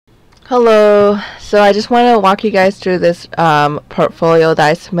Hello. So I just want to walk you guys through this portfolio that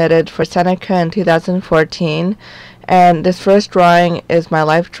I submitted for Seneca in 2014. And this first drawing is my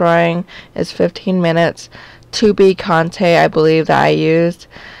life drawing. It's 15 minutes. 2B Conte, I believe, that I used.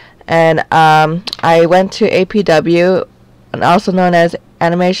 And I went to APW, and also known as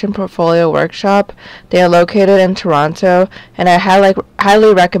Animation Portfolio Workshop. They are located in Toronto, and I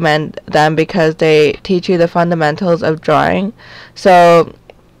highly recommend them because they teach you the fundamentals of drawing. So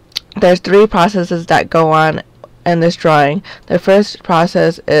there's three processes that go on in this drawing. The first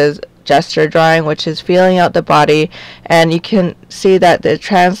process is gesture drawing, which is feeling out the body, and you can see that it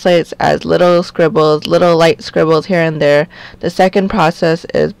translates as little scribbles, little light scribbles here and there. The second process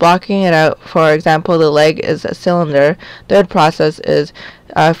is blocking it out. For example, the leg is a cylinder. Third process is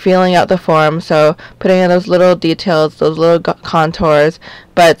feeling out the form, so putting in those little details, those little contours.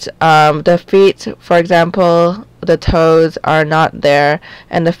 But the feet, for example, the toes are not there,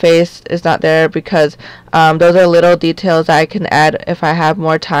 and the face is not there because those are little details that I can add if I have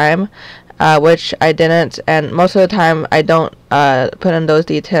more time, which I didn't, and most of the time I don't put in those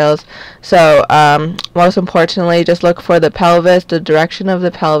details. So most importantly, just look for the pelvis, the direction of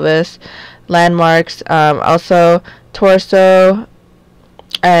the pelvis, landmarks, also torso,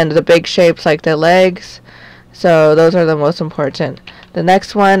 and the big shapes like the legs. So those are the most important. The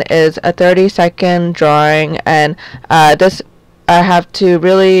next one is a 30-second drawing, and this I have to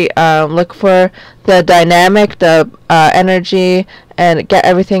really look for the dynamic, the energy, and get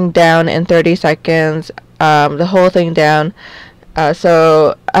everything down in 30 seconds, the whole thing down.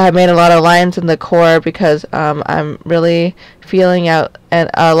 So I made a lot of lines in the core because I'm really feeling out, and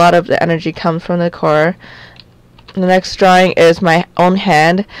a lot of the energy comes from the core. The next drawing is my own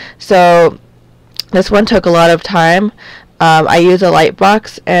hand. So this one took a lot of time. I used a light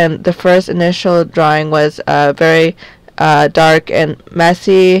box, and the first initial drawing was very dark and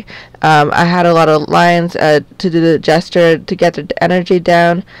messy. I had a lot of lines to do the gesture to get the energy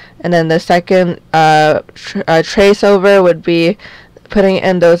down, and then the second trace over would be putting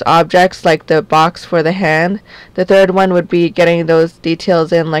in those objects like the box for the hand. The third one would be getting those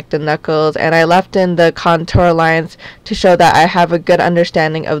details in like the knuckles, and I left in the contour lines to show that I have a good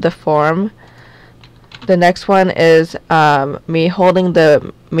understanding of the form. The next one is me holding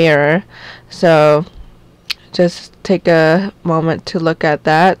the mirror, so just take a moment to look at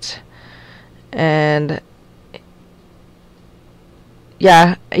that. And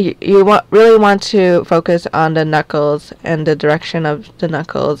yeah, you really want to focus on the knuckles and the direction of the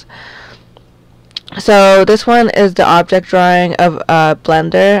knuckles. So this one is the object drawing of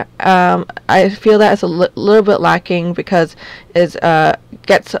Blender. I feel that it's a little bit lacking because it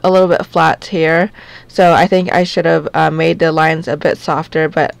gets a little bit flat here. So I think I should have made the lines a bit softer,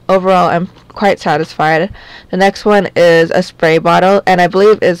 but overall I'm quite satisfied. The next one is a spray bottle, and I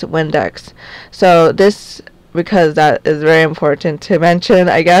believe is Windex. So this, because that is very important to mention,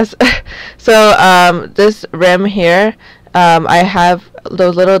 I guess. So this rim here, I have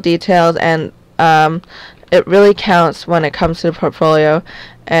those little details, and it really counts when it comes to the portfolio.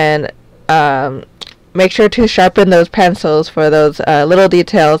 And make sure to sharpen those pencils for those little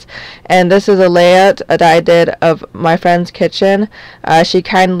details. And this is a layout that I did of my friend's kitchen. She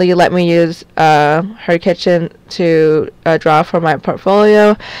kindly let me use her kitchen to draw for my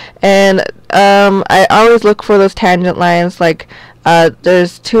portfolio. And I always look for those tangent lines, like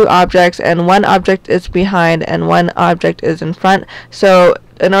there's two objects, and one object is behind and one object is in front. So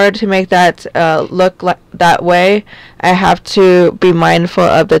in order to make that look like that way, I have to be mindful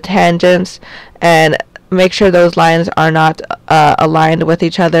of the tangents and make sure those lines are not aligned with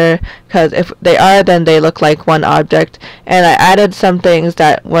each other, because if they are, then they look like one object. And I added some things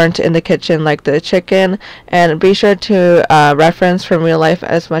that weren't in the kitchen, like the chicken, and be sure to reference from real life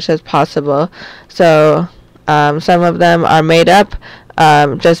as much as possible. So some of them are made up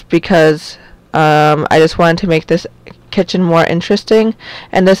just because I just wanted to make this kitchen more interesting.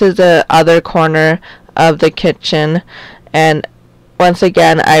 And this is the other corner of the kitchen, and once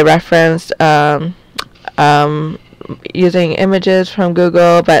again I referenced using images from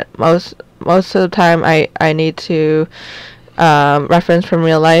Google, but most of the time I need to reference from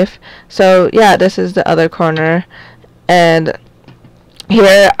real life. So yeah, this is the other corner, and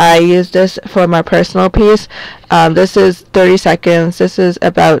here I use this for my personal piece. This is 30 seconds. This is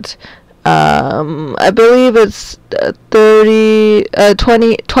about I believe it's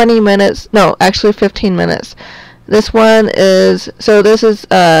 20 minutes. No, actually 15 minutes. This one is, so this is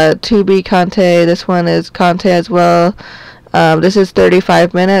 2B Conte. This one is Conte as well. This is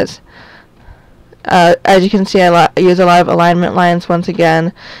 35 minutes. As you can see, I use a lot of alignment lines once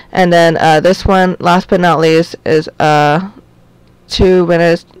again. And then this one, last but not least, is 2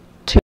 minutes